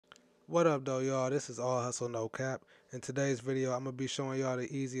What up though, y'all? This is All Hustle No Cap. In today's video, I'm going to be showing y'all the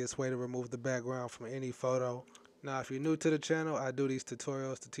easiest way to remove the background from any photo. Now, if you're new to the channel, I do these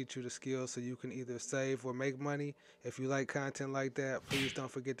tutorials to teach you the skills so you can either save or make money. If you like content like that, please don't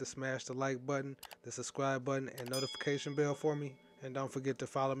forget to smash the like button, the subscribe button, and notification bell for me. And don't forget to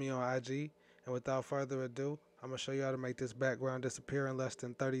follow me on IG. And without further ado, I'm going to show you how to make this background disappear in less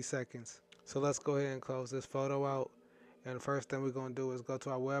than 30 seconds. So let's go ahead and close this photo out. And the first thing we're going to do is go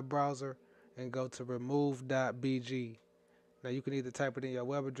to our web browser and go to Remove.bg. Now you can either type it in your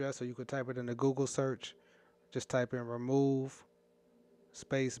web address or you can type it in the Google search. Just type in remove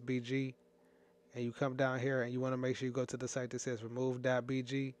space BG and you come down here and you want to make sure you go to the site that says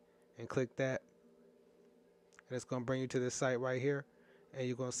remove.bg and click that. And it's going to bring you to this site right here and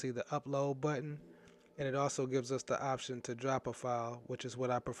you're going to see the upload button. And it also gives us the option to drop a file, which is what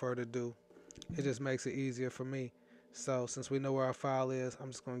I prefer to do. It just makes it easier for me. So since we know where our file is, I'm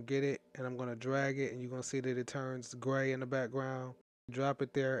just going to get it and I'm going to drag it and you're going to see that it turns gray in the background. Drop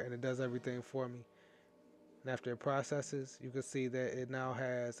it there and it does everything for me. And after it processes, you can see that it now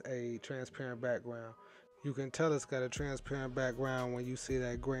has a transparent background. You can tell it's got a transparent background when you see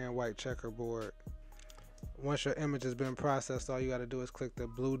that gray and white checkerboard. Once your image has been processed, all you got to do is click the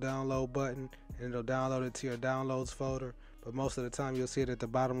blue download button and it'll download it to your downloads folder. But most of the time you'll see it at the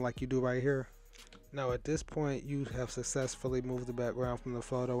bottom like you do right here. Now at this point you have successfully moved the background from the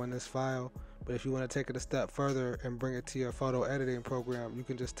photo in this file, but if you want to take it a step further and bring it to your photo editing program, you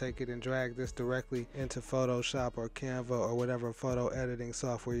can just take it and drag this directly into Photoshop or Canva or whatever photo editing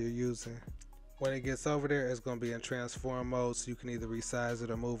software you're using. When it gets over there, it's going to be in transform mode, so you can either resize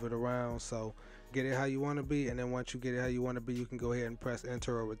it or move it around. So get it how you want to be, and then once you get it how you want to be, you can go ahead and press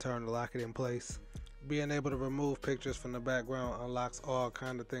enter or return to lock it in place. Being able to remove pictures from the background unlocks all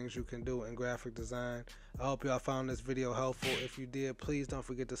kind of things you can do in graphic design. I hope y'all found this video helpful. If you did, please don't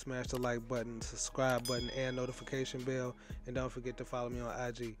forget to smash the like button, subscribe button, and notification bell. And don't forget to follow me on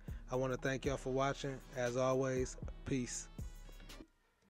IG. I want to thank y'all for watching. As always, peace.